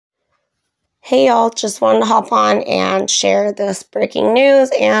Hey y'all, just wanted to hop on and share this breaking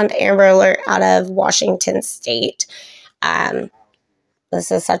news and Amber Alert out of Washington State.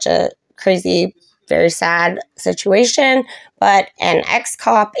 This is such a crazy, very sad situation, but an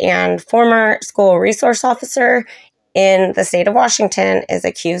ex-cop and former school resource officer in the state of Washington is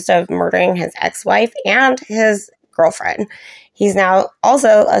accused of murdering his ex-wife and his girlfriend. He's now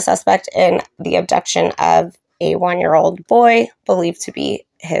also a suspect in the abduction of a 1-year-old boy believed to be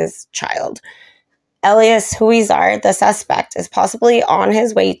his child. Elias Huizar, the suspect, is possibly on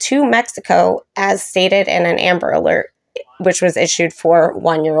his way to Mexico, as stated in an Amber Alert, which was issued for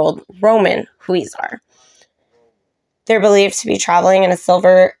 1-year-old Roman Huizar. They're believed to be traveling in a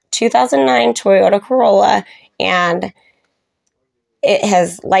silver 2009 Toyota Corolla, and it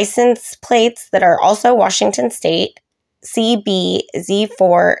has license plates that are also Washington State,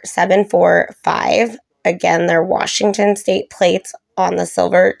 CBZ4745. Again, they're Washington State plates on the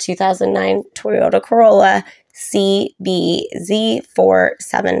silver 2009 Toyota Corolla,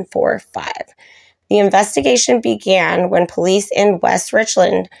 CBZ4745. The investigation began when police in West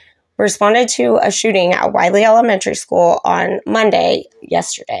Richland responded to a shooting at Wiley Elementary School on Monday,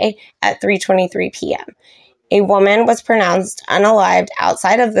 yesterday, at 3:23 p.m. A woman was pronounced unalived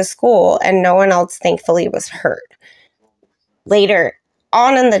outside of the school, and no one else, thankfully, was hurt. Later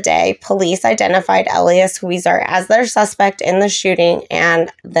on in the day, police identified Elias Huizar as their suspect in the shooting,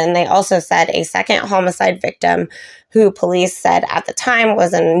 and then they also said a second homicide victim, who police said at the time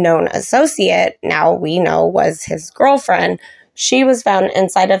was a known associate, now we know was his girlfriend. She was found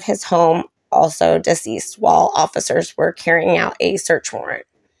inside of his home, also deceased, while officers were carrying out a search warrant.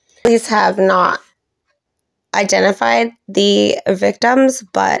 Police have not identified the victims,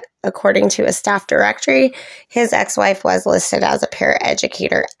 but according to a staff directory, his ex-wife was listed as a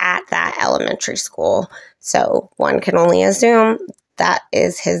paraeducator at that elementary school. So one can only assume that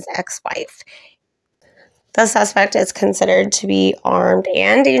is his ex-wife. The suspect is considered to be armed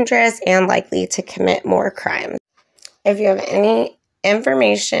and dangerous and likely to commit more crimes. If you have any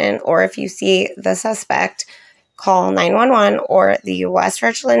information or if you see the suspect, call 911 or the West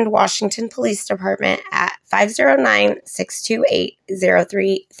Richland, Washington Police Department at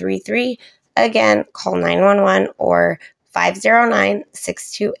 509-628-0333. Again, call 911 or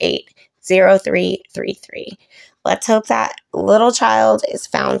 509-628-0333. Let's hope that little child is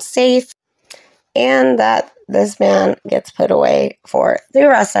found safe and that this man gets put away for the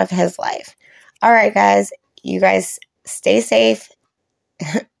rest of his life. All right, guys, you guys stay safe.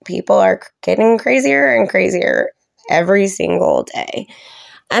 People are getting crazier and crazier every single day.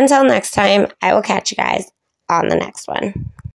 Until next time, I will catch you guys on the next one.